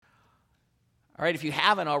All right, if you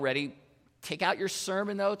haven't already, take out your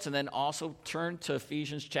sermon notes and then also turn to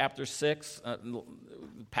Ephesians chapter 6, the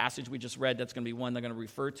passage we just read. That's going to be one they're going to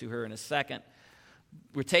refer to here in a second.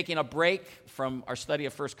 We're taking a break from our study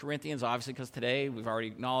of 1 Corinthians, obviously, because today, we've already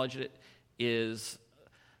acknowledged it, is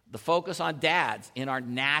the focus on dads in our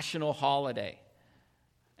national holiday.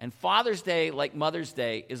 And Father's Day, like Mother's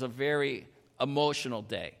Day, is a very emotional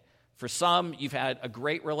day. For some, you've had a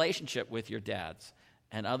great relationship with your dads,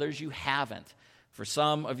 and others you haven't. For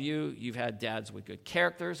some of you, you've had dads with good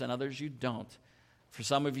characters, and others you don't. For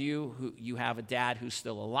some of you, you have a dad who's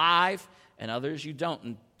still alive, and others you don't.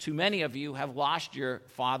 And too many of you have lost your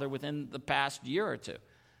father within the past year or two.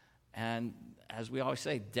 And as we always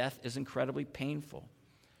say, death is incredibly painful.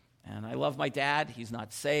 And I love my dad. He's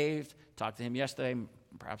not saved. Talked to him yesterday.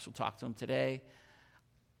 Perhaps we'll talk to him today.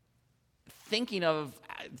 Thinking of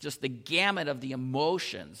just the gamut of the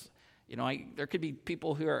emotions. You know, there could be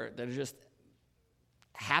people that are just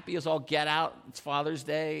happy as all get out. It's Father's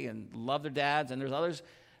Day and love their dads. And there's others.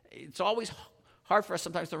 It's always hard for us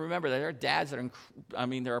sometimes to remember that there are dads that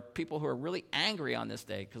there are people who are really angry on this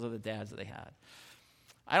day because of the dads that they had.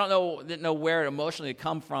 I didn't know where it emotionally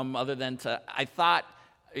come from other than I thought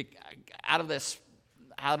out of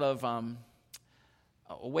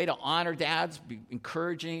a way to honor dads, be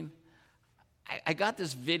encouraging. I got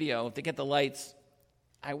this video. If they get the lights,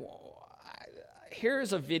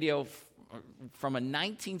 here's a video from a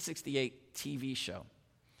 1968 TV show.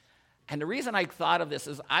 And the reason I thought of this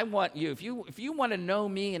is I want you, if you want to know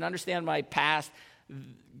me and understand my past,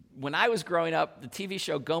 when I was growing up, the TV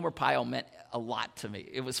show Gomer Pyle meant a lot to me.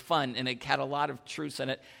 It was fun, and it had a lot of truths in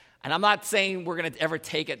it. And I'm not saying we're going to ever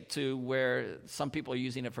take it to where some people are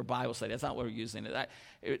using it for Bible study. That's not what we're using it.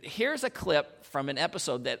 Here's a clip from an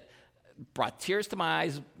episode that brought tears to my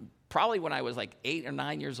eyes, probably when I was like 8 or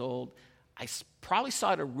 9 years old. I probably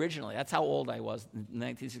saw it originally. That's how old I was in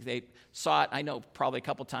 1968. Saw it, I know, probably a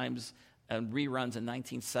couple times in reruns in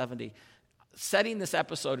 1970. Setting this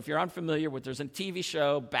episode, if you're unfamiliar with, there's a TV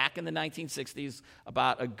show back in the 1960s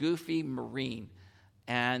about a goofy Marine.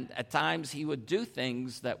 And at times he would do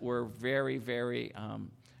things that were very, very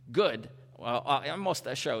good. Well, on most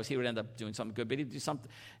shows he would end up doing something good, but he'd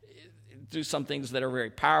do some things that are very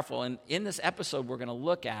powerful. And in this episode we're going to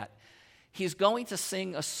look at, he's going to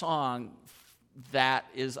sing a song that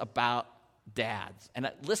is about dads. And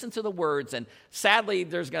listen to the words. And sadly,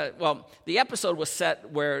 the episode was set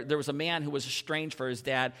where there was a man who was estranged for his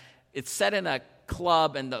dad. It's set in a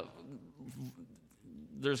club, and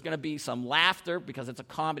there's going to be some laughter because it's a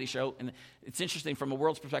comedy show. And it's interesting from a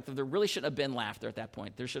world's perspective, there really shouldn't have been laughter at that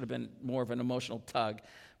point. There should have been more of an emotional tug.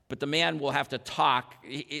 But the man will have to talk.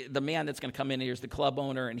 The man that's going to come in here is the club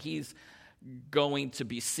owner, and he's going to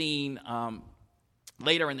be seen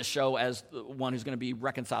later in the show as the one who's going to be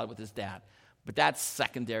reconciled with his dad. But that's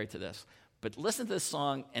secondary to this. But listen to this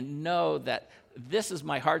song and know that this is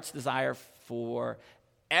my heart's desire for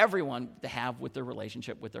everyone to have with their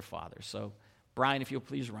relationship with their father. So, Brian, if you'll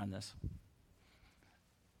please run this.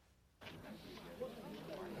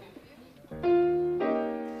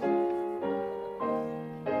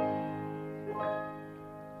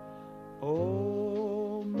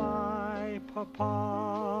 Oh, my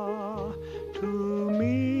papa, to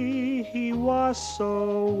me he was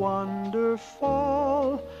so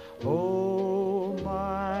wonderful. Oh,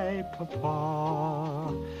 my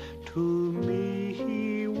papa, to me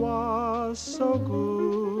he was so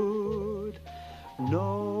good.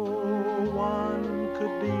 No one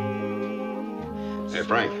could be. Hey,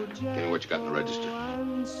 Frank, give me what you got in the register.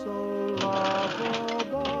 So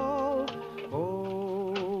lovable.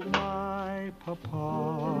 Oh, my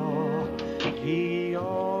papa, he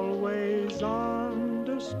always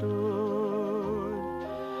understood.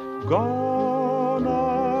 Gone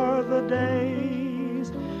are the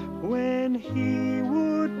days when he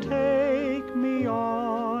would take me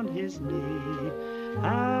on his knee,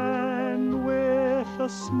 and with a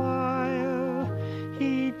smile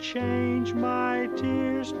he'd change my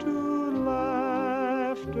tears to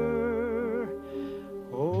laughter.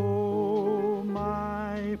 Oh,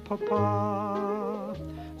 my papa,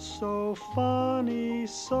 so funny,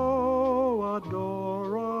 so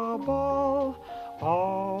adorable,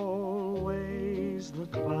 always the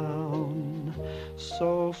clown,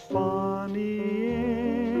 so funny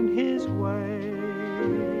in his way.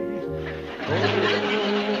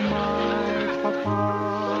 Oh, my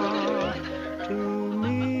papa, to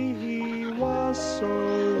me he was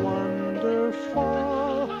so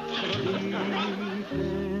wonderful. Deep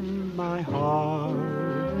in my heart,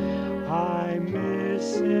 I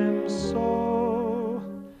miss him so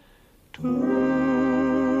today.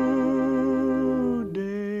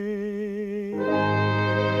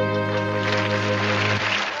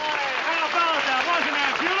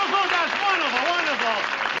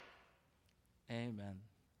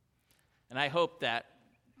 hope that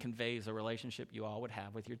conveys a relationship you all would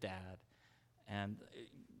have with your dad. And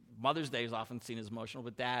Mother's Day is often seen as emotional,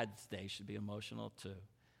 but Dad's Day should be emotional too.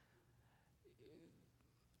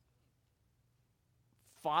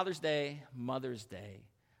 Father's Day, Mother's Day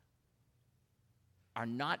are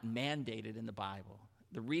not mandated in the Bible.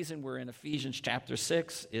 The reason we're in Ephesians chapter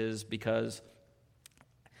 6 is because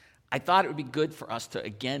I thought it would be good for us to,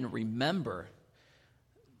 again, remember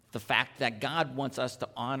the fact that God wants us to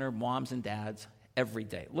honor moms and dads every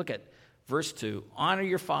day. Look at verse 2. Honor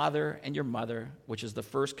your father and your mother, which is the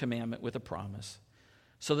first commandment with a promise,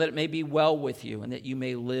 so that it may be well with you and that you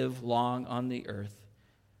may live long on the earth.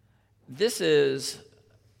 This is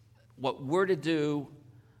what we're to do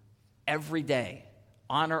every day.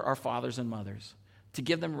 Honor our fathers and mothers, to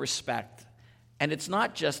give them respect. And it's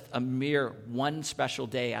not just a mere one special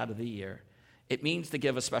day out of the year. It means to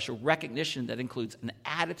give a special recognition that includes an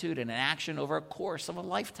attitude and an action over a course of a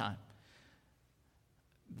lifetime.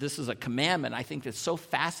 This is a commandment I think that's so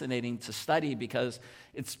fascinating to study because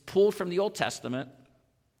it's pulled from the Old Testament.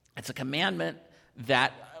 It's a commandment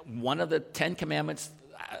that one of the 10 commandments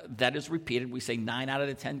that is repeated. We say 9 out of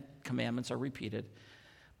the 10 commandments are repeated.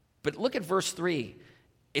 But look at verse 3.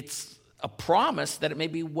 It's a promise that it may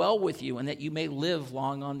be well with you and that you may live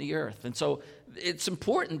long on the earth. And so it's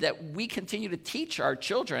important that we continue to teach our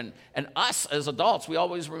children and us as adults. We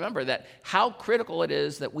always remember that how critical it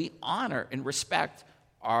is that we honor and respect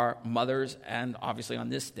our mothers and obviously on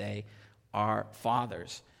this day, our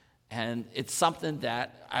fathers. And it's something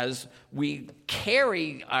that as we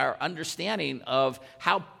carry our understanding of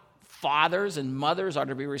how fathers and mothers are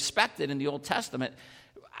to be respected in the Old Testament,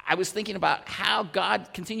 I was thinking about how God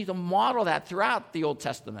continued to model that throughout the Old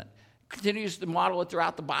Testament, continues to model it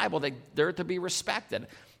throughout the Bible, that they're to be respected.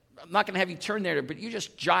 I'm not going to have you turn there, but you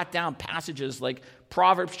just jot down passages like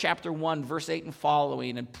Proverbs chapter 1, verse 8 and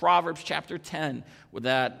following, and Proverbs chapter 10,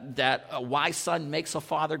 that a wise son makes a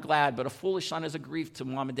father glad, but a foolish son is a grief to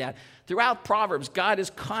mom and dad. Throughout Proverbs, God is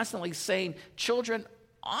constantly saying, children,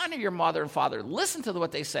 honor your mother and father. Listen to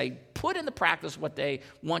what they say. Put into practice what they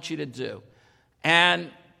want you to do. And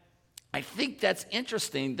I think that's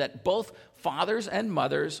interesting that both fathers and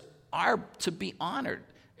mothers are to be honored.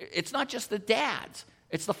 It's not just the dads.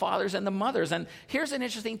 It's the fathers and the mothers. And here's an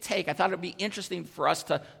interesting take. I thought it would be interesting for us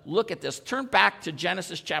to look at this. Turn back to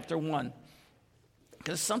Genesis chapter 1,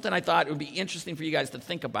 because it's something I thought it would be interesting for you guys to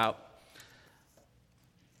think about.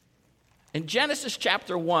 In Genesis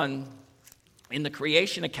chapter 1, in the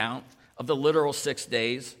creation account of the literal 6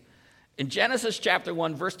 days, in Genesis chapter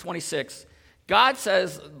 1, verse 26, God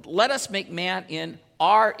says, let us make man in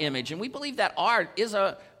our image. And we believe that our is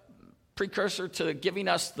a precursor to giving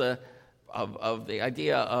us the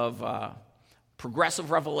idea of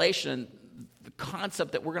progressive revelation, the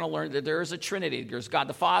concept that we're going to learn that there is a Trinity. There's God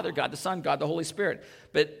the Father, God the Son, God the Holy Spirit.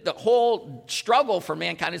 But the whole struggle for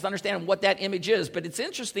mankind is to understand what that image is. But it's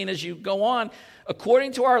interesting as you go on,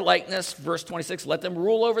 according to our likeness, verse 26, let them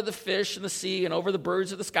rule over the fish in the sea and over the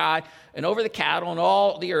birds of the sky and over the cattle and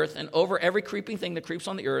all the earth and over every creeping thing that creeps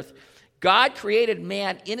on the earth. God created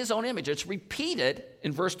man in his own image. It's repeated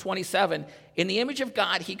in verse 27. In the image of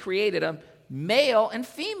God, he created him. Male and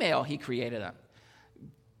female, he created them.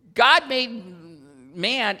 God made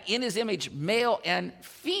man in his image, male and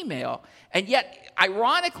female. And yet,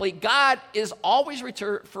 ironically, God is always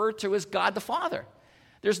referred to as God the Father.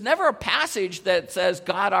 There's never a passage that says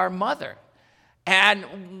God our mother.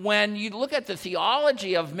 And when you look at the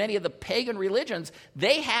theology of many of the pagan religions,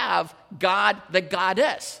 they have God the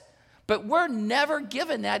goddess. But we're never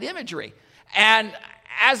given that imagery. And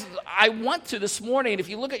as I want to this morning, if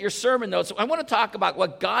you look at your sermon notes, I want to talk about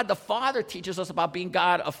what God the Father teaches us about being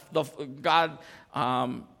God the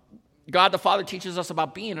Father teaches us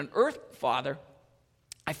about being an earth father.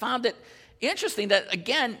 I found it interesting that,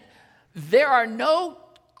 again, there are no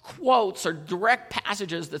quotes or direct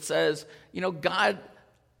passages that says, God,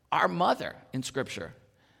 our mother in Scripture.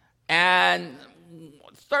 And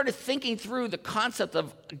started thinking through the concept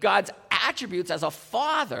of God's attributes as a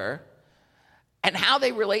father and how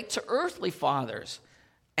they relate to earthly fathers.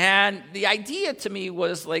 And the idea to me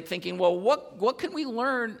was like thinking, well, what can we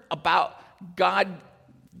learn about God,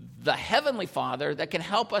 the Heavenly Father, that can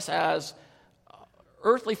help us as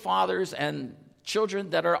earthly fathers and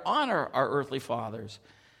children that honor our earthly fathers?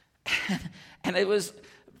 And it was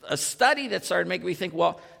a study that started making me think,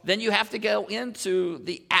 well, then you have to go into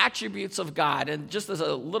the attributes of God. And just as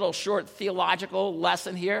a little short theological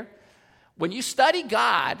lesson here, when you study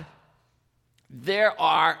God, there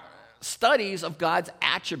are studies of God's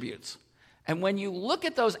attributes. And when you look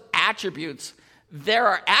at those attributes, there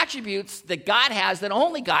are attributes that God has that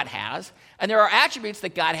only God has, and there are attributes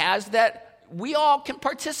that God has that we all can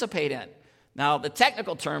participate in. Now, the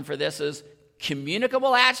technical term for this is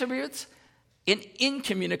communicable attributes and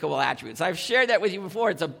incommunicable attributes. I've shared that with you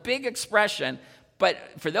before. It's a big expression, but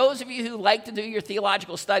for those of you who like to do your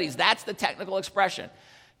theological studies, that's the technical expression.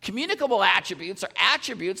 Communicable attributes are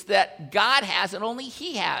attributes that God has and only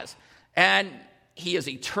He has. And He is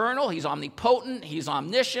eternal, He's omnipotent, He's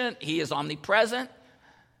omniscient, He is omnipresent,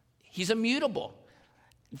 He's immutable.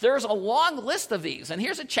 There's a long list of these, and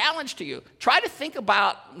here's a challenge to you. Try to think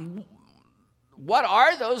about what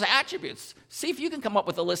are those attributes. See if you can come up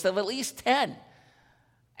with a list of at least 10.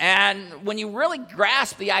 And when you really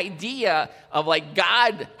grasp the idea of like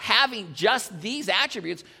God having just these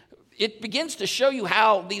attributes, it begins to show you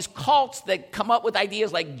how these cults that come up with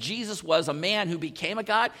ideas like Jesus was a man who became a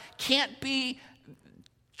God can't be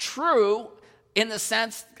true in the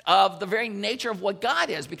sense of the very nature of what God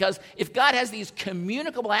is. Because if God has these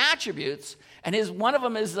communicable attributes, and one of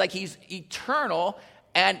them is like He's eternal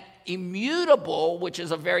and immutable, which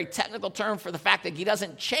is a very technical term for the fact that He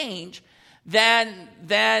doesn't change,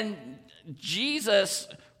 then Jesus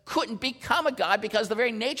couldn't become a God, because the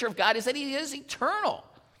very nature of God is that He is eternal.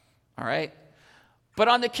 All right? But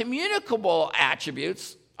on the communicable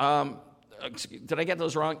attributes, did I get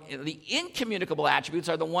those wrong? The incommunicable attributes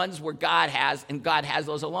are the ones where God has, and God has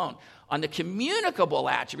those alone. On the communicable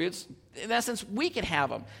attributes, in essence, we can have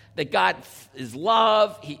them. That God is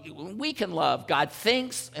love, we can love. God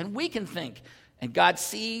thinks, and we can think. And God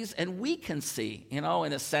sees, and we can see, in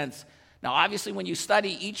a sense. Now, obviously, when you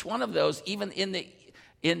study each one of those, even in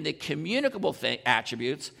the communicable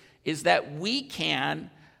attributes, is that we can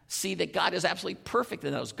see that God is absolutely perfect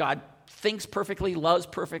in those. God thinks perfectly, loves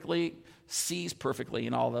perfectly, sees perfectly,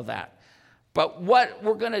 and all of that. But what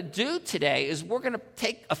we're going to do today is we're going to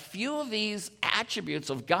take a few of these attributes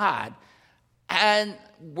of God, and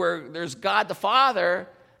where there's God the Father,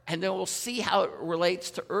 and then we'll see how it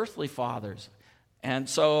relates to earthly fathers. And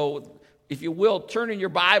so, if you will, turn in your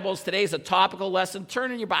Bibles. Today's a topical lesson.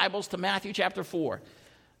 Turn in your Bibles to Matthew chapter 5.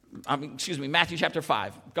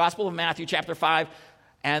 Gospel of Matthew chapter 5.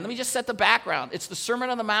 And let me just set the background. It's the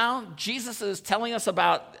Sermon on the Mount. Jesus is telling us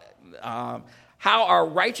about how our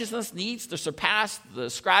righteousness needs to surpass the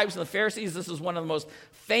scribes and the Pharisees. This is one of the most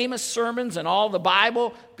famous sermons in all the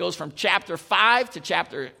Bible. It goes from chapter 5 to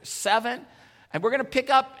chapter 7. And we're going to pick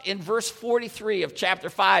up in verse 43 of chapter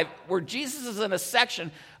 5, where Jesus is in a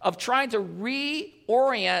section of trying to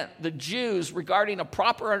reorient the Jews regarding a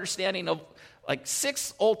proper understanding of like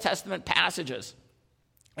 6 Old Testament passages.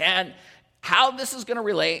 And how this is going to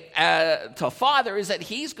relate to Father is that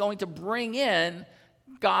He's going to bring in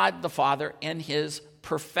God the Father in His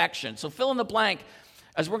perfection. So fill in the blank,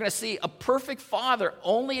 as we're going to see, a perfect Father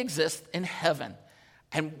only exists in heaven.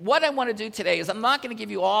 And what I want to do today is I'm not going to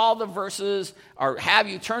give you all the verses or have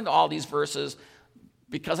you turn to all these verses,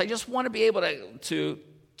 because I just want to be able to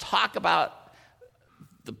talk about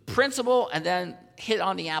the principle and then hit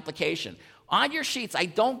on the application. On your sheets, I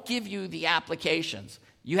don't give you the applications.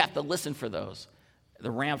 You have to listen for those,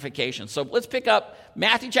 the ramifications. So let's pick up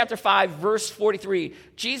Matthew chapter 5, verse 43.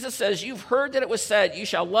 Jesus says, "You've heard that it was said, 'You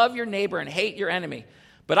shall love your neighbor and hate your enemy.'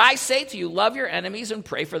 But I say to you, love your enemies and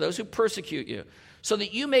pray for those who persecute you, so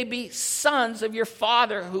that you may be sons of your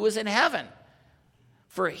Father who is in heaven.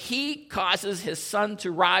 For He causes His sun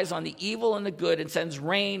to rise on the evil and the good, and sends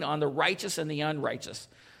rain on the righteous and the unrighteous.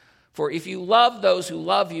 For if you love those who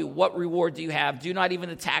love you, what reward do you have? Do not even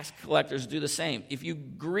the tax collectors do the same? If you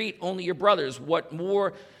greet only your brothers, what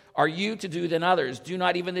more are you to do than others? Do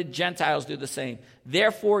not even the Gentiles do the same?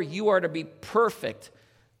 Therefore, you are to be perfect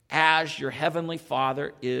as your heavenly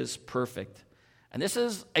Father is perfect." And this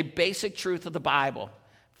is a basic truth of the Bible.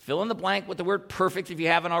 Fill in the blank with the word perfect if you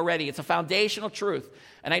haven't already. It's a foundational truth.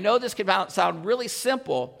 And I know this can sound really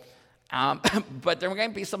simple, but there are going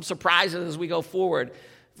to be some surprises as we go forward.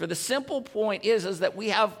 For the simple point is that we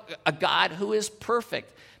have a God who is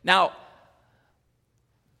perfect. Now,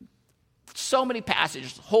 so many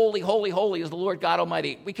passages, holy, holy, holy is the Lord God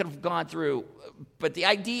Almighty. We could have gone through, but the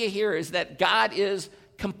idea here is that God is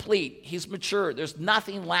complete. He's mature. There's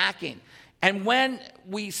nothing lacking. And when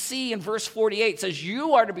we see in verse 48, it says,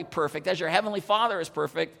 "You are to be perfect as your heavenly Father is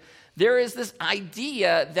perfect," there is this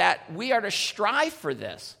idea that we are to strive for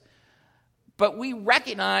this. But we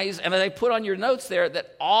recognize, and as I put on your notes there,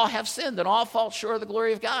 that all have sinned and all fall short of the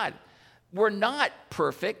glory of God. We're not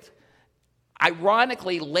perfect.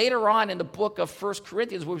 Ironically, later on in the book of 1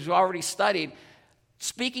 Corinthians, which we've already studied,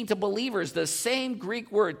 speaking to believers, the same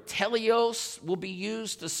Greek word, teleos, will be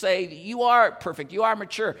used to say that you are perfect, you are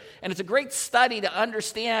mature. And it's a great study to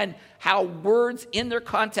understand how words in their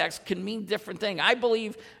context can mean different things. I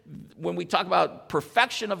believe when we talk about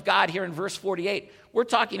perfection of God here in verse 48, we're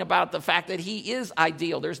talking about the fact that he is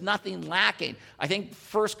ideal. There's nothing lacking. I think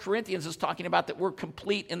 1 Corinthians is talking about that we're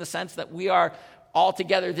complete in the sense that we are all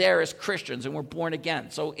together there as Christians and we're born again.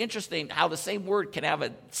 So interesting how the same word can have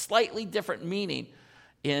a slightly different meaning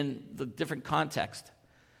in the different context.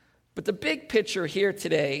 But the big picture here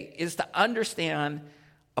today is to understand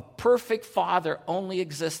a perfect father only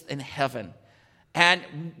exists in heaven. And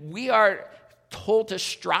we are told to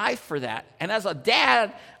strive for that. And as a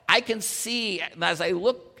dad, I can see, as I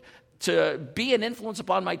look to be an influence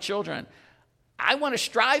upon my children, I want to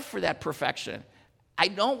strive for that perfection. I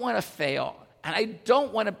don't want to fail. And I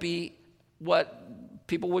don't want to be what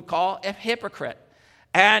people would call a hypocrite.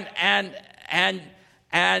 And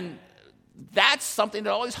that's something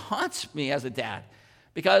that always haunts me as a dad,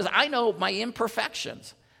 because I know my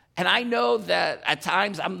imperfections. And I know that at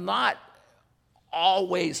times I'm not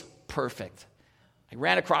always perfect. I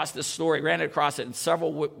ran across this story, ran across it in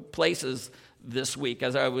several places this week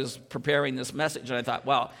as I was preparing this message. And I thought,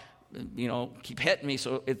 well, keep hitting me.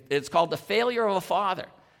 So it's called The Failure of a Father.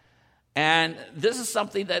 And this is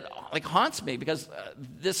something that haunts me, because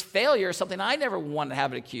this failure is something I never want to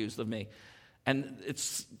have it accused of me. And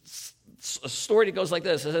it's a story that goes like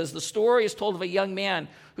this. It says, the story is told of a young man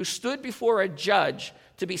who stood before a judge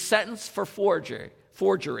to be sentenced for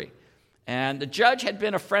forgery. And the judge had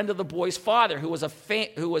been a friend of the boy's father, who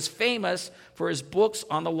was famous for his books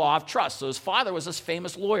on the law of trust. So his father was this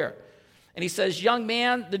famous lawyer. And he says, young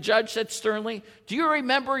man, the judge said sternly, do you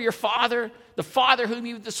remember your father, the father whom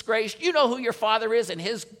you disgraced? You know who your father is and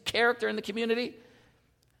his character in the community?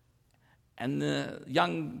 And the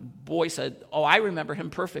young boy said, oh, I remember him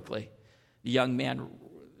perfectly. The young man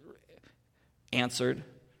answered,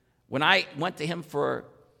 when I went to him for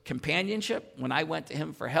companionship, when I went to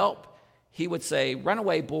him for help, he would say, run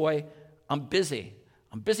away, boy, I'm busy.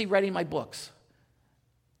 I'm busy writing my books.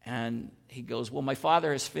 And he goes, well, my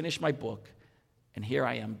father has finished my book, and here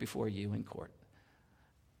I am before you in court.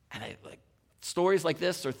 And stories like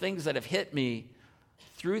this are things that have hit me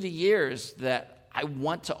through the years, that I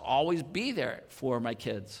want to always be there for my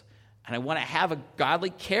kids. And I want to have a godly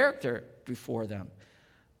character before them.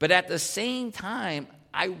 But at the same time,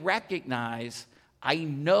 I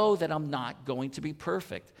know that I'm not going to be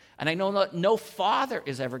perfect. And I know that no father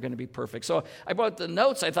is ever going to be perfect. So I brought the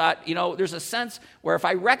notes. I thought, there's a sense where if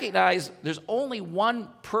I recognize there's only one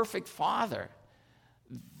perfect father,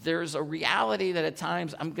 there's a reality that at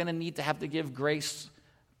times I'm going to need to have to give grace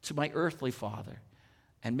to my earthly father.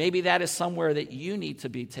 And maybe that is somewhere that you need to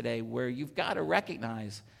be today, where you've got to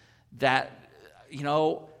recognize that,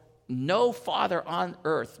 no father on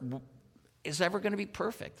earth is ever going to be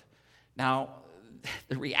perfect. Now,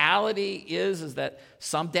 the reality is that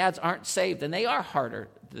some dads aren't saved, and they are harsher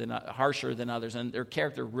than others, and their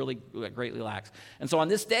character really greatly lacks. And so on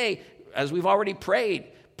this day, as we've already prayed,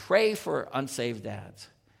 pray for unsaved dads.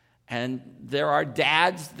 And there are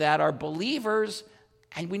dads that are believers,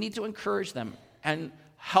 and we need to encourage them and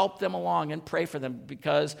help them along and pray for them,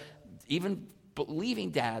 because even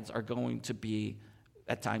believing dads are going to be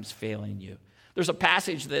at times failing you. There's a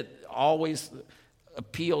passage that always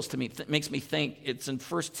appeals to me, makes me think. It's in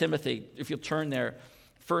 1 Timothy. If you'll turn there,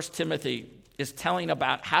 1 Timothy is telling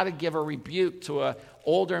about how to give a rebuke to an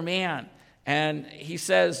older man. And he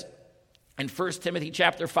says in 1 Timothy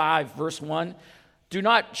chapter 5, verse 1, do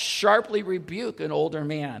not sharply rebuke an older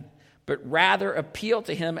man, but rather appeal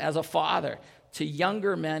to him as a father, to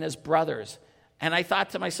younger men as brothers. And I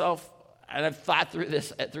thought to myself, and I've thought through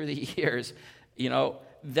this through the years,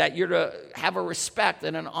 that you're to have a respect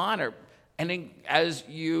and an honor. And then as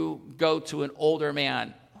you go to an older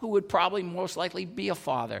man who would probably most likely be a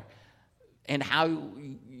father, and how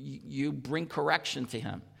you bring correction to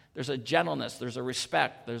him. There's a gentleness, there's a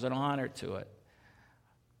respect, there's an honor to it.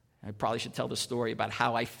 I probably should tell the story about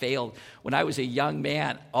how I failed. When I was a young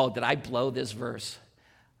man, did I blow this verse?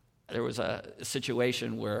 There was a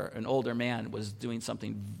situation where an older man was doing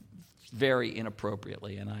something very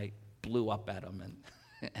inappropriately, and I blew up at him.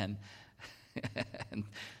 And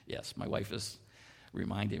yes, my wife is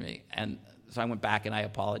reminding me. And so I went back and I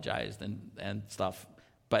apologized and stuff.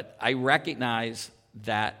 But I recognize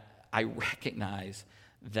that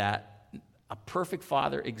a perfect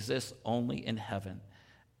father exists only in heaven.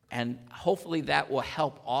 And hopefully that will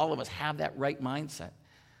help all of us have that right mindset.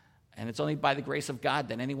 And it's only by the grace of God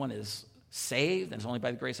that anyone is saved, and it's only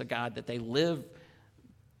by the grace of God that they live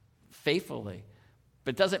faithfully.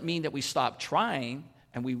 But it doesn't mean that we stop trying.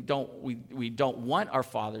 and we don't want our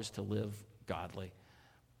fathers to live godly.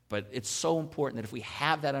 But it's so important that if we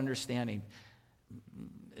have that understanding,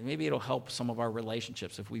 maybe it'll help some of our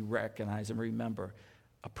relationships if we recognize and remember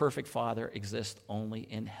a perfect father exists only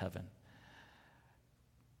in heaven.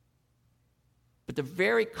 But the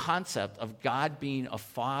very concept of God being a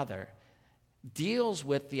father deals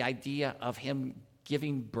with the idea of him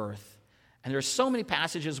giving birth. And there are so many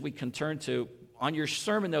passages we can turn to. On your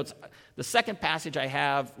sermon notes, the second passage I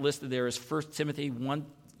have listed there is 1 Timothy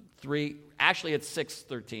 1:3. Actually, it's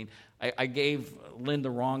 6:13. I gave Lynn the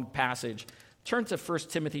wrong passage. Turn to 1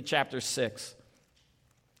 Timothy chapter 6.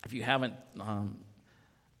 If you haven't,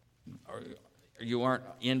 or you aren't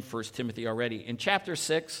in 1 Timothy already. In chapter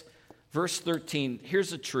 6, verse 13, here's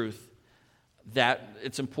the truth that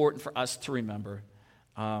it's important for us to remember.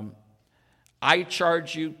 I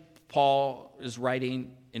charge you, Paul is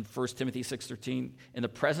writing in 1 Timothy 6:13, in the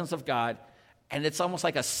presence of God, and it's almost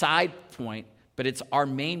like a side point, but it's our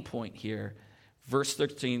main point here. Verse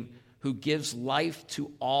 13, who gives life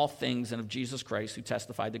to all things, and of Jesus Christ, who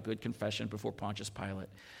testified the good confession before Pontius Pilate.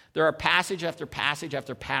 There are passage after passage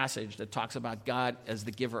after passage that talks about God as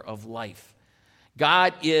the giver of life.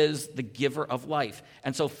 God is the giver of life.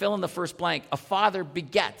 And so fill in the first blank, a father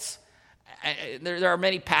begets. There are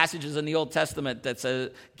many passages in the Old Testament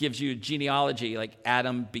that gives you genealogy, like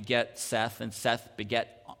Adam beget Seth and Seth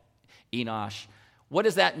beget Enosh. What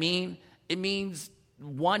does that mean? It means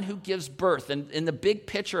one who gives birth. And in the big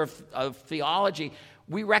picture of theology,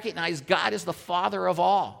 we recognize God is the father of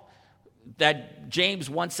all. That James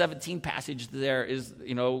 1:17 passage there is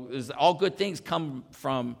all good things come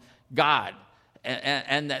from God.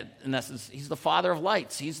 And that's, he's the father of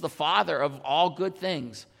lights. He's the father of all good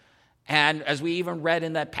things. And as we even read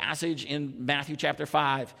in that passage in Matthew chapter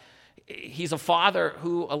 5, he's a father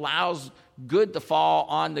who allows good to fall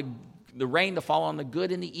on the rain to fall on the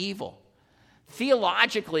good and the evil.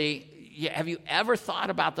 Theologically, have you ever thought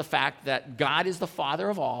about the fact that God is the father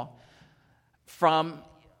of all from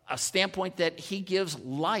a standpoint that he gives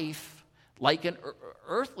life like an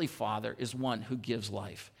earthly father is one who gives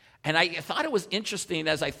life? And I thought it was interesting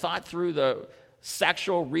as I thought through the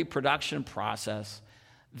sexual reproduction process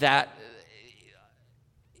that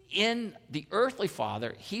in the earthly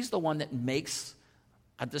father, he's the one that makes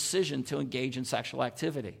a decision to engage in sexual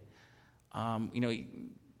activity.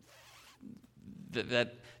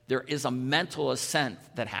 That there is a mental assent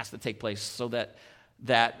that has to take place so that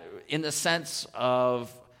in the sense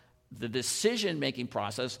of the decision-making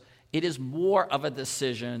process, it is more of a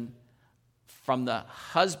decision from the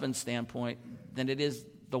husband's standpoint than it is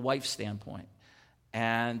the wife's standpoint.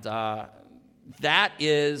 And that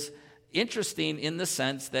is interesting in the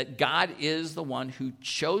sense that God is the one who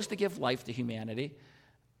chose to give life to humanity.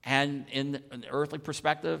 And in the earthly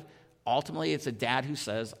perspective, ultimately it's a dad who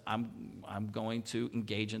says, I'm going to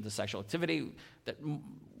engage in the sexual activity that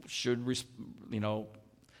should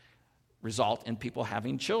result in people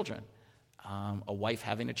having children, a wife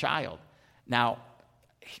having a child. Now,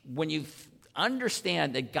 when you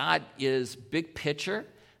understand that God is big picture,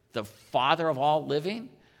 the father of all living,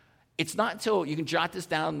 it's not until you can jot this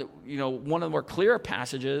down that, one of the more clear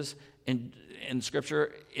passages in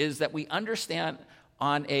Scripture is that we understand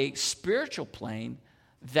on a spiritual plane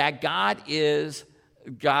that God is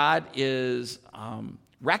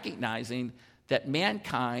recognizing that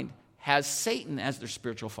mankind has Satan as their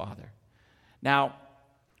spiritual father. Now,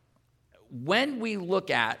 when we look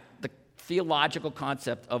at the theological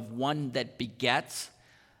concept of one that begets,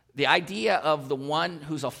 the idea of the one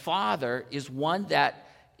who's a father is one that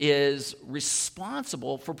is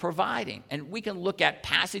responsible for providing. And we can look at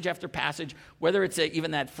passage after passage, whether it's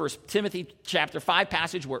even that 1 Timothy chapter 5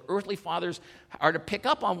 passage where earthly fathers are to pick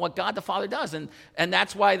up on what God the Father does. And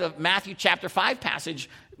that's why the Matthew chapter 5 passage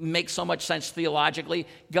makes so much sense theologically.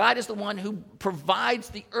 God is the one who provides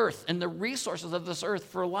the earth and the resources of this earth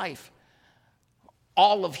for life,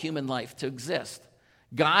 all of human life to exist.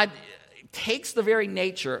 God takes the very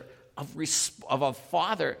nature of a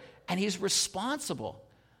father, and he's responsible.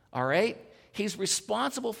 All right? He's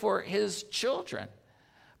responsible for his children.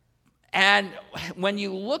 And when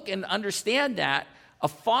you look and understand that, a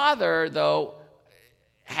father, though,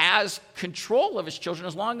 has control of his children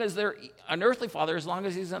as long as they're an earthly father, as long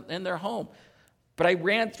as he's in their home. But I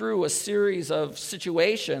ran through a series of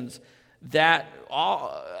situations that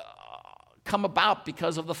all come about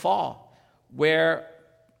because of the fall, where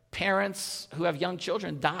parents who have young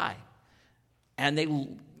children die, and they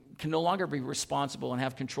can no longer be responsible and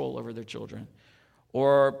have control over their children.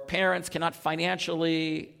 Or parents cannot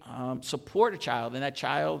financially support a child, and that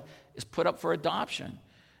child is put up for adoption.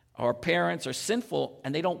 or parents are sinful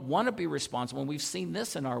and they don't want to be responsible. And we've seen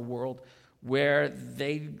this in our world where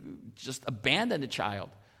they just abandon a child,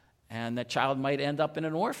 and that child might end up in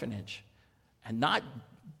an orphanage and not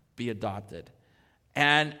be adopted.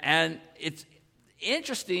 And it's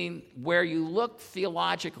interesting where you look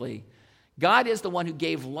theologically. God is the one who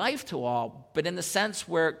gave life to all, but in the sense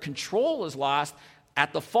where control is lost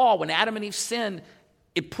at the fall, when Adam and Eve sinned,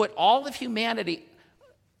 it put all of humanity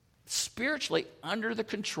spiritually under the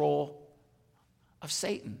control of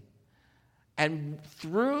Satan. And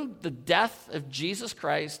through the death of Jesus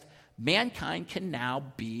Christ, mankind can now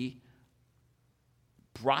be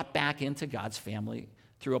brought back into God's family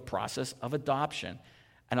through a process of adoption.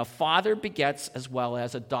 And a father begets as well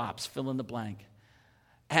as adopts, fill in the blank.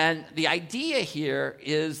 And the idea here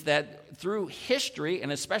is that through history,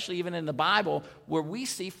 and especially even in the Bible, where we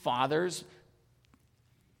see fathers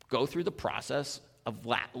go through the process of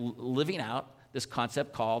living out this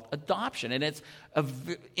concept called adoption. And it's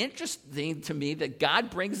interesting to me that God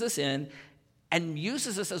brings this in and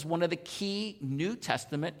uses this as one of the key New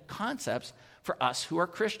Testament concepts for us who are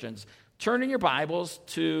Christians. Turn in your Bibles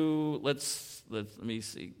to, let me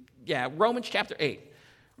see. Yeah, Romans chapter 8.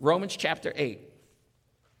 Romans chapter 8.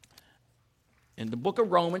 In the book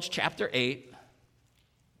of Romans chapter 8,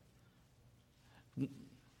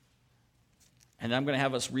 and I'm going to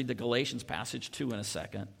have us read the Galatians passage too in a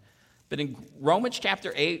second. But in Romans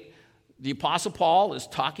chapter 8, the Apostle Paul is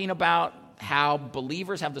talking about how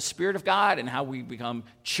believers have the Spirit of God and how we become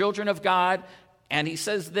children of God. And he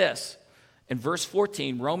says this in verse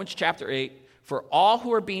 14, Romans chapter 8, "For all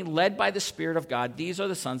who are being led by the Spirit of God, these are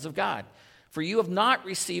the sons of God. For you have not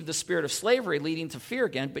received the spirit of slavery leading to fear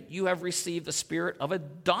again, but you have received the spirit of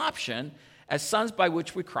adoption as sons, by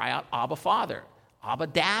which we cry out, Abba, Father," Abba,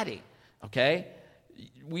 Daddy, okay?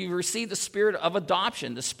 We receive the spirit of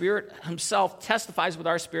adoption. The Spirit himself testifies with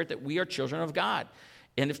our spirit that we are children of God.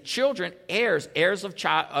 And if children, heirs of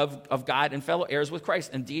God and fellow heirs with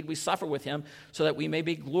Christ. Indeed, we suffer with him so that we may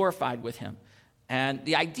be glorified with him. And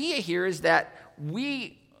the idea here is that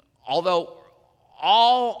we, although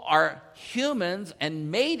all are humans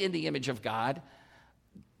and made in the image of God,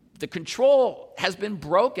 the control has been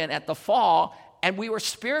broken at the fall, and we were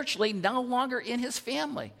spiritually no longer in his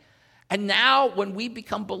family. And now when we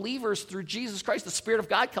become believers through Jesus Christ, the Spirit of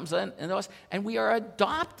God comes in us, and we are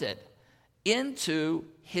adopted into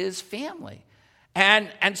his family.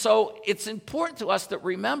 And so it's important to us to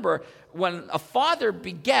remember when a father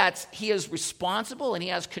begets, he is responsible and he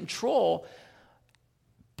has control,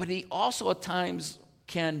 but he also at times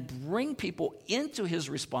can bring people into his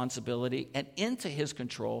responsibility and into his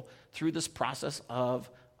control through this process of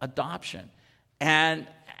adoption. And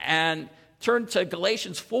turn to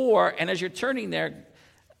Galatians 4, and as you're turning there,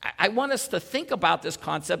 I want us to think about this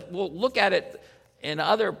concept. We'll look at it in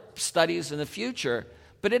other studies in the future,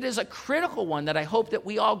 but it is a critical one that I hope that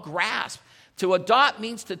we all grasp. To adopt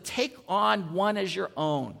means to take on one as your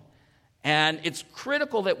own. And it's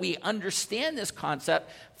critical that we understand this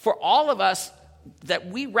concept for all of us, that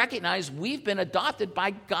we recognize we've been adopted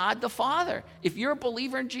by God the Father, if you're a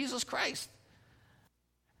believer in Jesus Christ.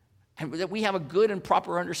 And that we have a good and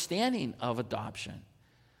proper understanding of adoption.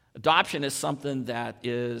 Adoption is something that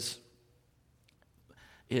is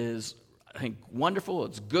I think, wonderful.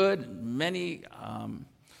 It's good. Many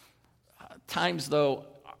times, though,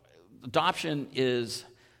 adoption is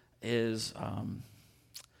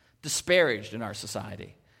disparaged in our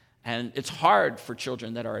society. And it's hard for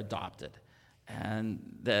children that are adopted. And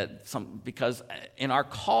because in our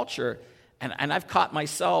culture, and I've caught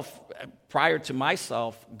myself, prior to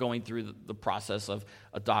myself going through the process of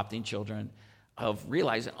adopting children, of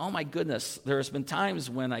realizing, oh my goodness, there's been times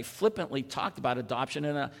when I flippantly talked about adoption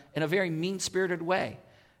in a very mean-spirited way.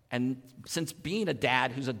 And since being a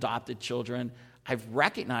dad who's adopted children, I've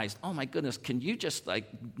recognized, oh my goodness, can you just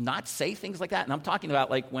not say things like that? And I'm talking about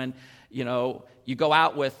when, you go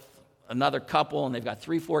out with another couple and they've got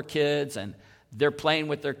 3-4 kids and they're playing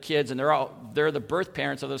with their kids and they're the birth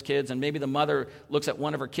parents of those kids, and maybe the mother looks at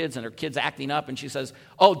one of her kids and her kid's acting up and she says,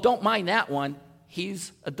 oh, don't mind that one,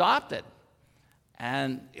 he's adopted.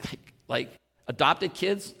 And adopted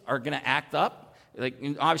kids are going to act up.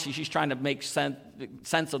 Obviously, she's trying to make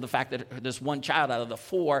sense of the fact that this one child out of the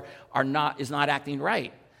 4 is not acting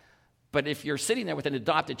right. But if you're sitting there with an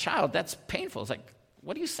adopted child, that's painful. It's like,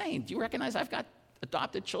 what are you saying? Do you recognize I've got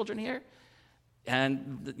adopted children here?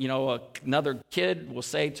 And another kid will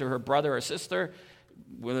say to her brother or sister,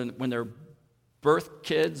 when they're birth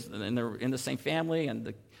kids and they're in the same family, and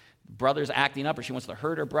the brother's acting up or she wants to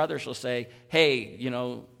hurt her brother, she'll say, hey,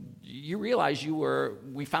 you realize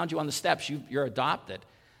we found you on the steps, you're adopted.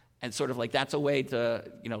 And sort of like that's a way to,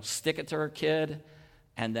 stick it to her kid.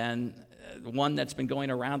 And then one that's been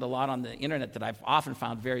going around a lot on the internet that I've often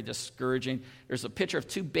found very discouraging. There's a picture of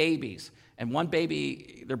two babies. And one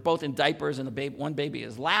baby, they're both in diapers, and one baby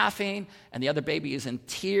is laughing, and the other baby is in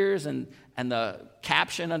tears, and the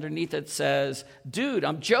caption underneath it says, "Dude,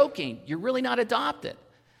 I'm joking. You're really not adopted."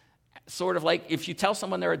 Sort of like if you tell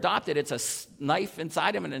someone they're adopted, it's a knife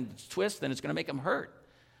inside them and a twist, and it's going to make them hurt.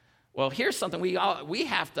 Well, here's something we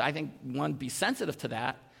have to, I think, one, be sensitive to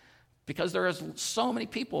that, because there is so many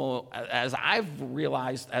people, as I've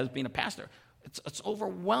realized as being a pastor, it's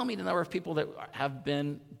overwhelming the number of people that have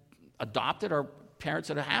been adopted or parents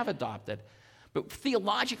that have adopted. But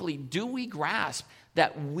theologically, do we grasp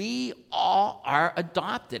that we all are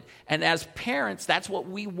adopted? And as parents, that's what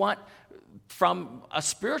we want from a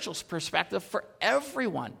spiritual perspective for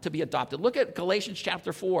everyone to be adopted. Look at Galatians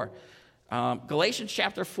chapter 4. Galatians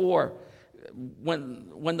chapter 4,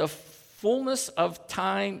 when the fullness of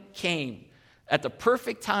time came, at the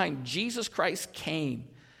perfect time, Jesus Christ came,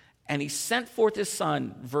 and he sent forth his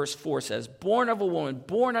son, verse 4 says, born of a woman,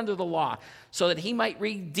 born under the law, so that he might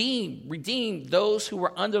redeem those who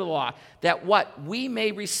were under the law, that what? We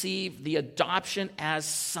may receive the adoption as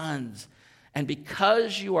sons. And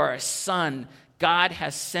because you are a son, God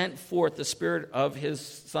has sent forth the Spirit of his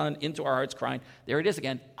Son into our hearts, crying, there it is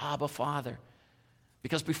again, Abba, Father.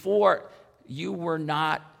 Because before, you were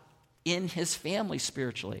not in his family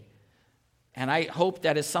spiritually. And I hope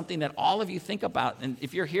that is something that all of you think about. And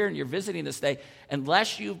if you're here and you're visiting this day,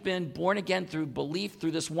 unless you've been born again through belief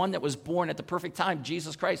through this one that was born at the perfect time,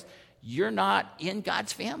 Jesus Christ, you're not in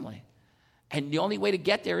God's family. And the only way to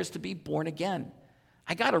get there is to be born again.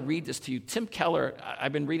 I got to read this to you. Tim Keller,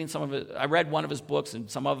 I've been reading some of it. I read one of his books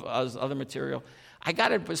and some of his other material. I got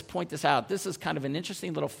to just point this out. This is kind of an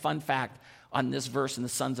interesting little fun fact on this verse in the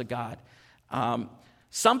sons of God.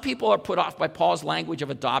 Some people are put off by Paul's language of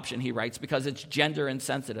adoption, he writes, because it's gender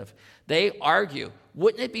insensitive. They argue,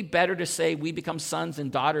 wouldn't it be better to say we become sons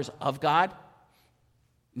and daughters of God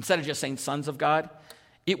instead of just saying sons of God?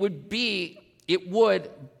 It would,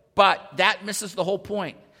 but that misses the whole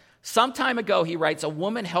point. Some time ago, he writes, a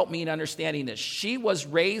woman helped me in understanding this. She was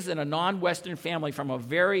raised in a non-Western family from a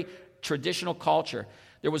very traditional culture.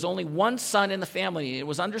 There was only one son in the family. It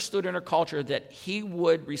was understood in her culture that he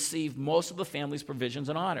would receive most of the family's provisions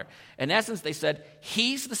and honor. In essence, they said,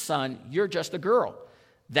 he's the son, you're just a girl.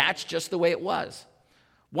 That's just the way it was.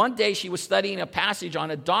 One day, she was studying a passage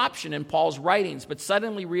on adoption in Paul's writings, but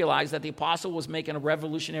suddenly realized that the apostle was making a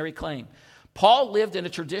revolutionary claim. Paul lived in a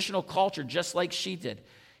traditional culture just like she did.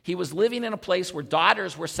 He was living in a place where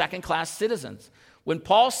daughters were second-class citizens. When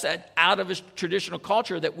Paul said out of his traditional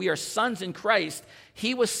culture that we are sons in Christ,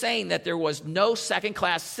 he was saying that there was no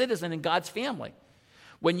second-class citizen in God's family.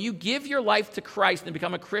 When you give your life to Christ and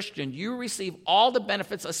become a Christian, you receive all the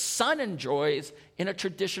benefits a son enjoys in a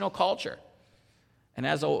traditional culture. And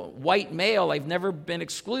as a white male, I've never been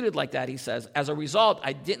excluded like that, he says. As a result,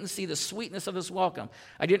 I didn't see the sweetness of his welcome.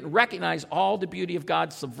 I didn't recognize all the beauty of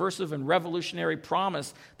God's subversive and revolutionary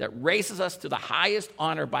promise that raises us to the highest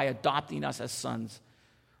honor by adopting us as sons.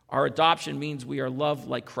 Our adoption means we are loved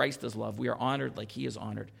like Christ is loved. We are honored like he is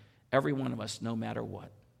honored. Every one of us, no matter what.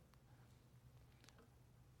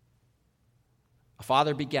 A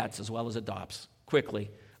father begets as well as adopts. Quickly,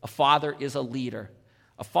 a father is a leader.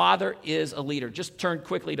 A father is a leader. Just turn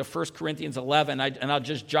quickly to 1 Corinthians 11, and I'll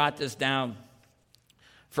just jot this down.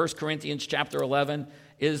 1 Corinthians chapter 11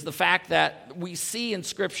 is the fact that we see in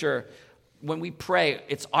Scripture when we pray,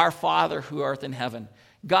 it's our Father who art in heaven.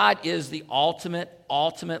 God is the ultimate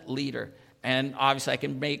leader. And obviously I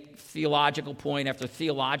can make theological point after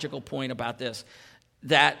theological point about this,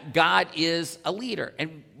 that God is a leader.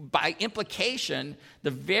 And by implication, the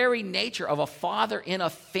very nature of a father in a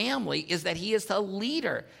family is that he is the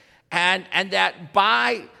leader. And that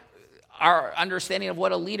by our understanding of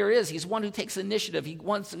what a leader is, he's one who takes initiative.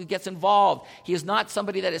 Who gets involved. He is not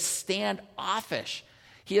somebody that is standoffish.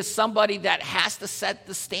 He is somebody that has to set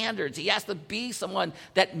the standards. He has to be someone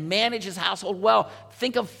that manages household well.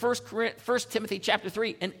 Think of 1 Timothy chapter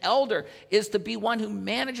 3. An elder is to be one who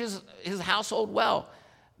manages his household well.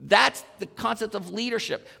 That's the concept of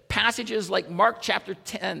leadership. Passages like Mark chapter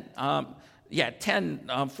 10,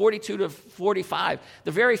 42 to 45.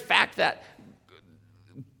 The very fact that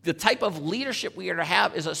the type of leadership we are to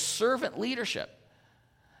have is a servant leadership.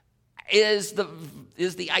 Is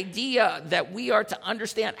the idea that we are to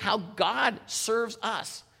understand how God serves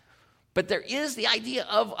us. But there is the idea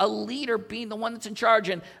of a leader being the one that's in charge.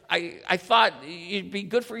 And I thought it'd be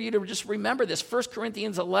good for you to just remember this. 1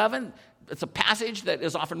 Corinthians 11, it's a passage that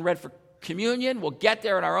is often read for communion. We'll get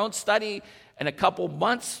there in our own study in a couple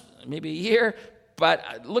months maybe a year,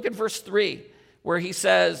 but look at verse 3, where he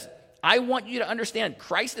says, I want you to understand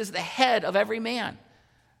Christ is the head of every man.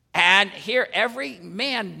 And here, every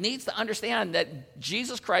man needs to understand that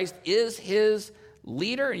Jesus Christ is his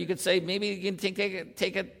leader. And you could say, maybe you can take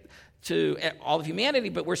it to all of humanity,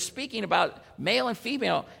 but we're speaking about male and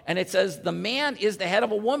female. And it says the man is the head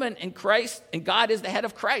of a woman, and Christ, and God is the head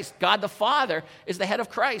of Christ. God the Father is the head of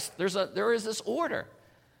Christ. There is this order.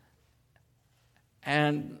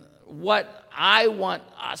 And what I want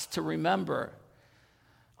us to remember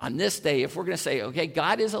on this day, if we're going to say, okay,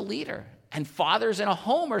 God is a leader, and fathers in a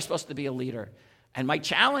home are supposed to be a leader. And my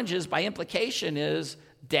challenge is, by implication, is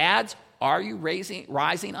dads, are you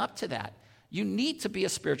rising up to that? You need to be a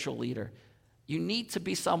spiritual leader. You need to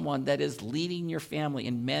be someone that is leading your family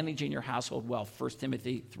and managing your household well. 1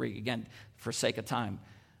 Timothy 3, again, for sake of time.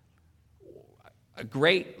 A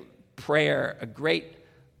great prayer, a great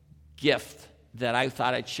gift that I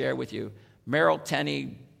thought I'd share with you. Merrill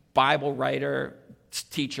Tenney, Bible writer,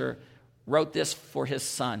 teacher, wrote this for his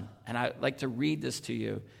son, and I'd like to read this to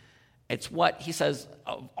you. It's what he says,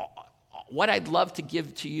 what I'd love to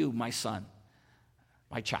give to you, my son,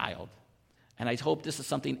 my child. And I hope this is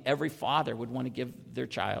something every father would want to give their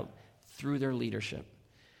child through their leadership.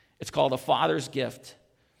 It's called A Father's Gift.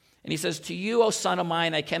 And he says, to you, O son of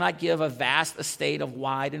mine, I cannot give a vast estate of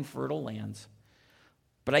wide and fertile lands,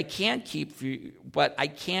 but I can keep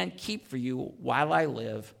for you while I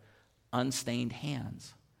live unstained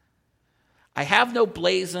hands. I have no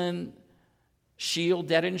blazoned shield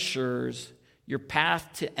that ensures your path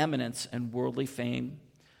to eminence and worldly fame,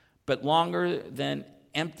 but longer than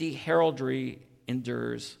empty heraldry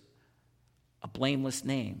endures a blameless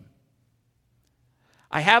name.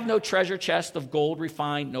 I have no treasure chest of gold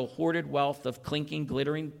refined, no hoarded wealth of clinking,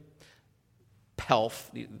 glittering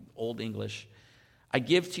pelf, the Old English. I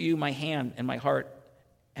give to you my hand and my heart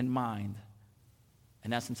and mind.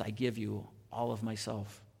 In essence, I give you all of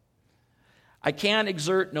myself. I can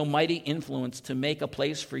exert no mighty influence to make a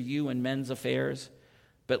place for you in men's affairs,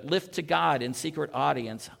 but lift to God in secret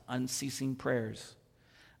audience unceasing prayers.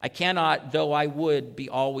 I cannot, though I would, be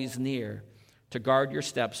always near to guard your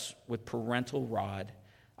steps with parental rod.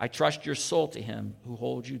 I trust your soul to him who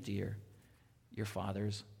holds you dear, your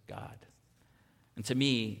Father's God. And to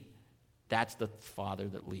me, that's the father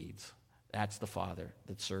that leads. That's the father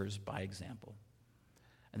that serves by example.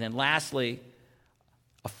 And then lastly,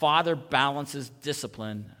 a father balances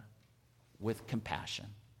discipline with compassion.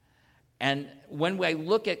 And when we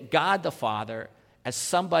look at God the Father as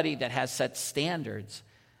somebody that has set standards,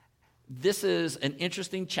 this is an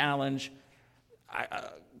interesting challenge.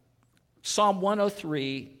 Psalm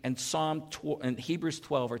 103 and Hebrews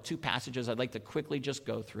 12 are two passages I'd like to quickly just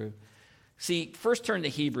go through. See, first turn to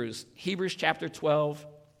Hebrews. Hebrews chapter 12,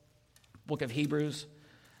 book of Hebrews.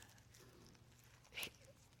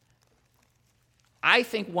 I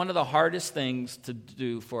think one of the hardest things to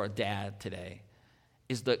do for a dad today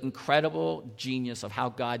is the incredible genius of how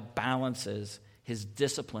God balances his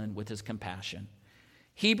discipline with his compassion.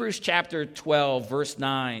 Hebrews chapter 12, verse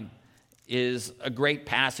 9 is a great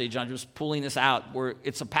passage. I'm just pulling this out, where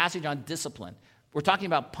it's a passage on discipline. We're talking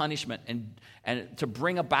about punishment and to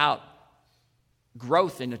bring about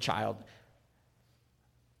growth in a child.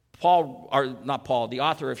 The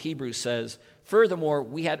author of Hebrews says, furthermore,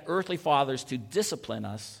 we had earthly fathers to discipline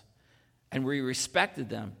us, and we respected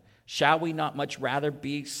them. Shall we not much rather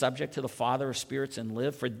be subject to the Father of spirits and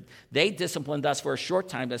live? For they disciplined us for a short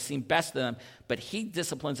time that seemed best to them, but he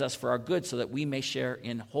disciplines us for our good so that we may share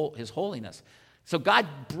in his holiness. So God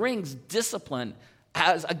brings discipline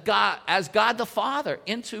as God the Father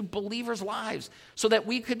into believers' lives so that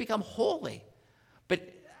we could become holy. But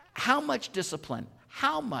how much discipline?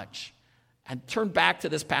 How much? And turn back to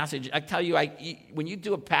this passage. I tell you, when you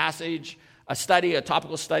do a passage, a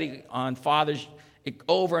topical study on fathers,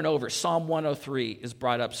 over and over, Psalm 103 is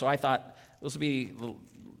brought up. So I thought this would be the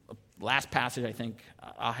last passage I think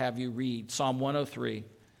I'll have you read. Psalm 103,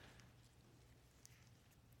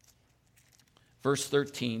 verse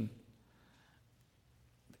 13.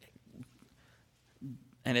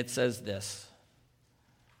 And it says this: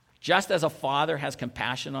 just as a father has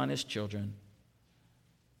compassion on his children,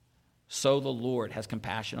 so the Lord has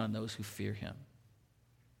compassion on those who fear him.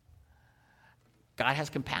 God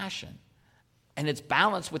has compassion. And it's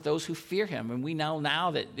balanced with those who fear him. And we know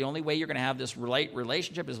now that the only way you're going to have this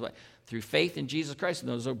relationship is through faith in Jesus Christ, and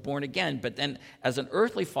those are born again. But then as an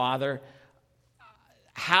earthly father,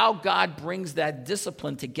 how God brings that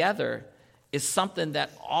discipline together is something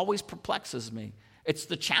that always perplexes me. It's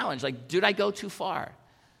the challenge. Like, did I go too far?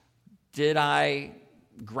 Did I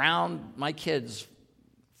ground my kids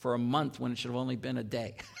for a month when it should have only been a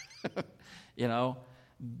day? You know,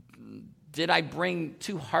 did I bring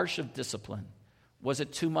too harsh of discipline? Was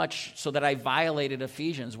it too much so that I violated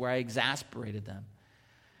Ephesians, where I exasperated them?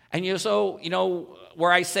 And so,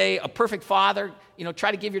 where I say a perfect father,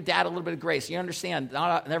 try to give your dad a little bit of grace. You understand,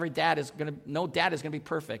 not every dad is no dad is going to be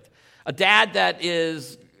perfect. A dad that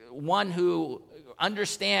is one who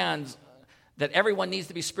understands that everyone needs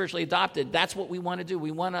to be spiritually adopted, that's what we want to do.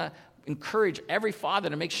 We want to encourage every father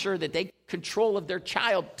to make sure that they control of their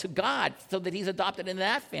child to God so that he's adopted into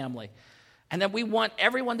that family. And then we want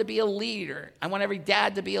everyone to be a leader. I want every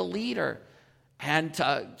dad to be a leader and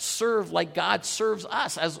to serve like God serves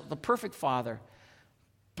us as the perfect father.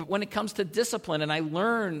 But when it comes to discipline, and I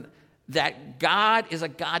learn that God is a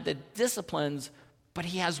God that disciplines, but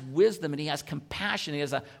he has wisdom and he has compassion. He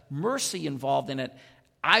has a mercy involved in it.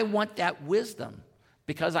 I want that wisdom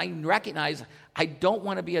because I recognize I don't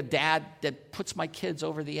want to be a dad that puts my kids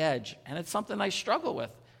over the edge. And it's something I struggle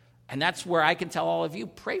with. And that's where I can tell all of you,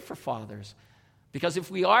 pray for fathers. Because if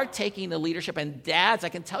we are taking the leadership, and dads, I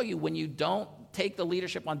can tell you, when you don't take the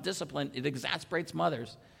leadership on discipline, it exasperates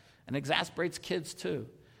mothers and exasperates kids too.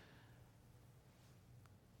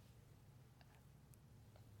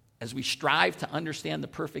 As we strive to understand the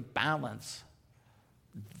perfect balance,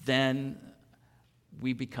 then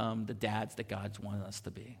we become the dads that God's wanted us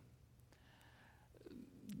to be.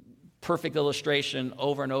 Perfect illustration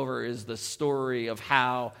over and over is the story of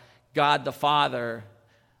how God the Father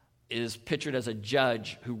is pictured as a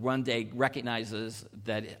judge who one day recognizes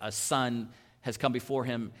that a son has come before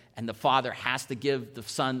him, and the father has to give the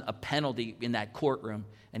son a penalty in that courtroom,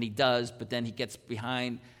 and he does, but then he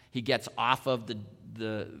gets off of the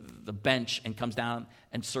bench and comes down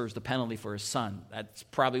and serves the penalty for his son. That's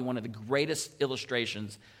probably one of the greatest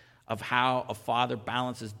illustrations of how a father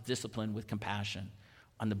balances discipline with compassion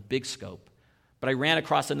on the big scope. But I ran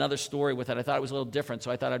across another story with it. I thought it was a little different,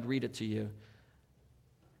 so I thought I'd read it to you.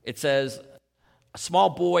 It says, a small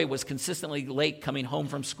boy was consistently late coming home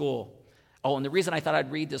from school. Oh, and the reason I thought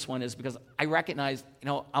I'd read this one is because I recognize,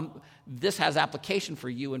 this has application for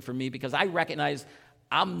you and for me, because I recognize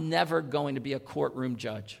I'm never going to be a courtroom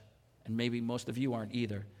judge. And maybe most of you aren't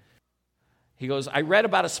either. He goes, I read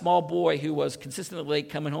about a small boy who was consistently late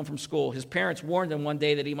coming home from school. His parents warned him one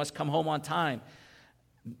day that he must come home on time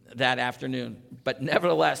that afternoon. But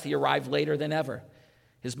nevertheless, he arrived later than ever.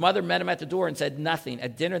 His mother met him at the door and said nothing.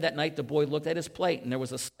 At dinner that night, the boy looked at his plate, and there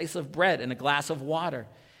was a slice of bread and a glass of water.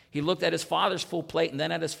 He looked at his father's full plate and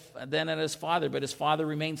then at his father, but his father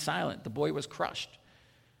remained silent. The boy was crushed.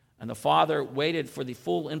 And the father waited for the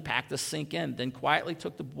full impact to sink in, then quietly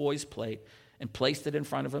took the boy's plate and placed it in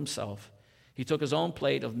front of himself. He took his own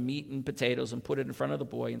plate of meat and potatoes and put it in front of the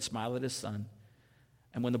boy and smiled at his son.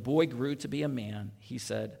 And when the boy grew to be a man, he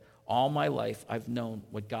said, all my life I've known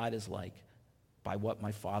what God is like by what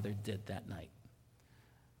my father did that night.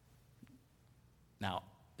 Now,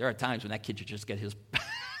 there are times when that kid should just get his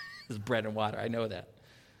bread and water. I know that.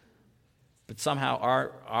 But somehow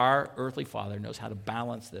our earthly Father knows how to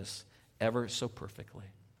balance this ever so perfectly.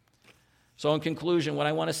 So in conclusion, what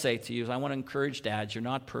I want to say to you is I want to encourage dads, you're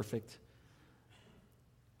not perfect.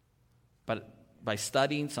 But by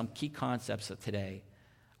studying some key concepts of today,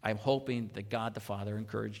 I'm hoping that God the Father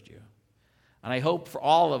encouraged you. And I hope for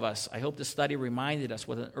all of us, I hope this study reminded us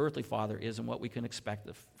what an earthly father is and what we can expect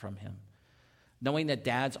from him. Knowing that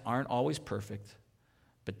dads aren't always perfect,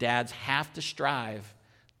 but dads have to strive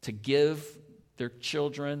to give their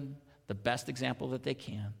children the best example that they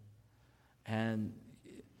can. And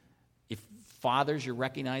if fathers, you're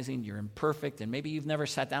recognizing you're imperfect, and maybe you've never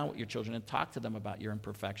sat down with your children and talked to them about your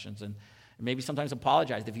imperfections, and maybe sometimes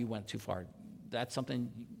apologized if you went too far. That's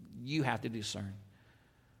something you have to discern.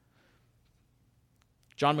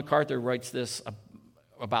 John MacArthur writes this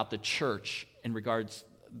about the church in regards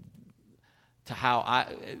to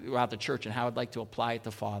about the church and how I'd like to apply it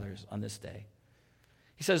to fathers on this day.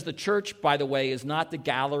 He says, the church, by the way, is not the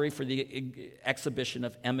gallery for the exhibition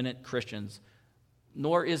of eminent Christians,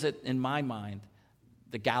 nor is it, in my mind,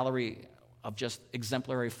 the gallery of just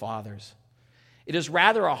exemplary fathers. It is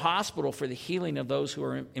rather a hospital for the healing of those who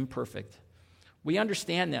are imperfect. We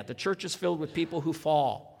understand that. The church is filled with people who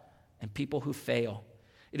fall and people who fail.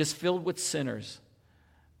 It is filled with sinners.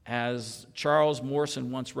 As Charles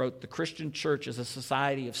Morrison once wrote, the Christian church is a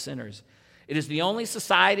society of sinners. It is the only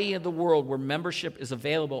society in the world where membership is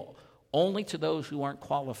available only to those who aren't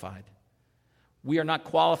qualified. We are not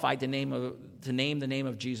qualified to name the name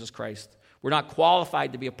of Jesus Christ. We're not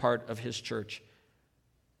qualified to be a part of his church.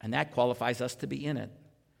 And that qualifies us to be in it.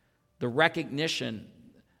 The recognition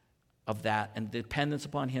of that and dependence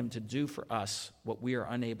upon him to do for us what we are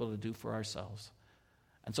unable to do for ourselves.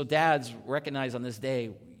 And so dads, recognize on this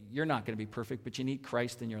day, you're not going to be perfect, but you need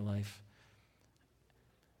Christ in your life.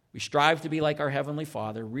 We strive to be like our Heavenly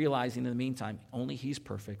Father, realizing in the meantime, only He's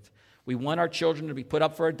perfect. We want our children to be put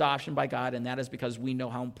up for adoption by God, and that is because we know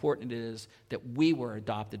how important it is that we were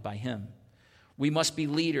adopted by Him. We must be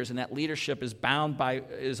leaders, and that leadership is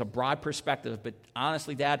is a broad perspective. But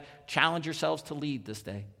honestly, Dad, challenge yourselves to lead this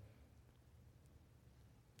day.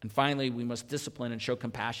 And finally, we must discipline and show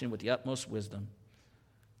compassion with the utmost wisdom,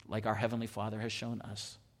 like our Heavenly Father has shown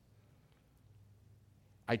us.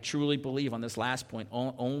 I truly believe on this last point,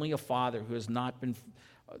 only a father who has not been,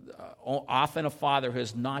 often a father who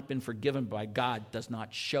has not been forgiven by God does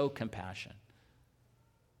not show compassion.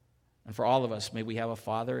 And for all of us, may we have a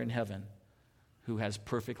Father in heaven who has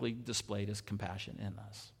perfectly displayed His compassion in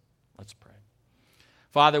us. Let's pray.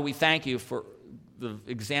 Father, we thank You for the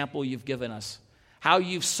example You've given us, how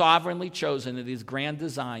You've sovereignly chosen in His grand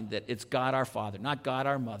design that it's God our Father, not God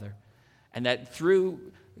our mother, and that through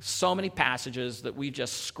so many passages that we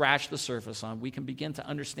just scratched the surface on, we can begin to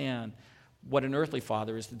understand what an earthly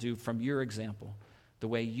father is to do from Your example, the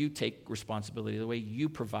way You take responsibility, the way You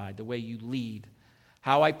provide, the way You lead.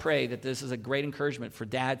 How I pray that this is a great encouragement for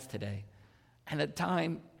dads today, and a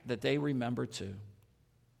time that they remember too,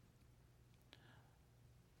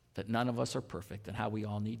 that none of us are perfect and how we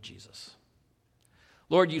all need Jesus.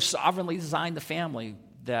 Lord, You sovereignly designed the family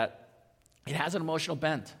that it has an emotional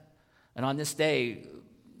bent. And on this day,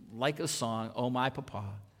 like a song, Oh My Papa,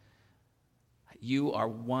 You are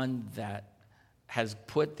one that has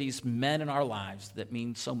put these men in our lives that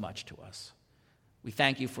mean so much to us. We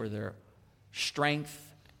thank You for their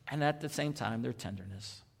strength and at the same time their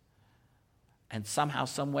tenderness. And somehow,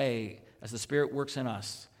 some way, as the Spirit works in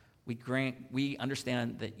us, we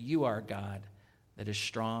understand that You are a God that is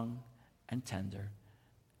strong and tender.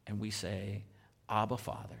 And we say, Abba,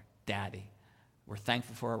 Father, Daddy. We're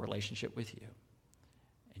thankful for our relationship with You.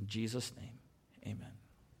 In Jesus' name, amen.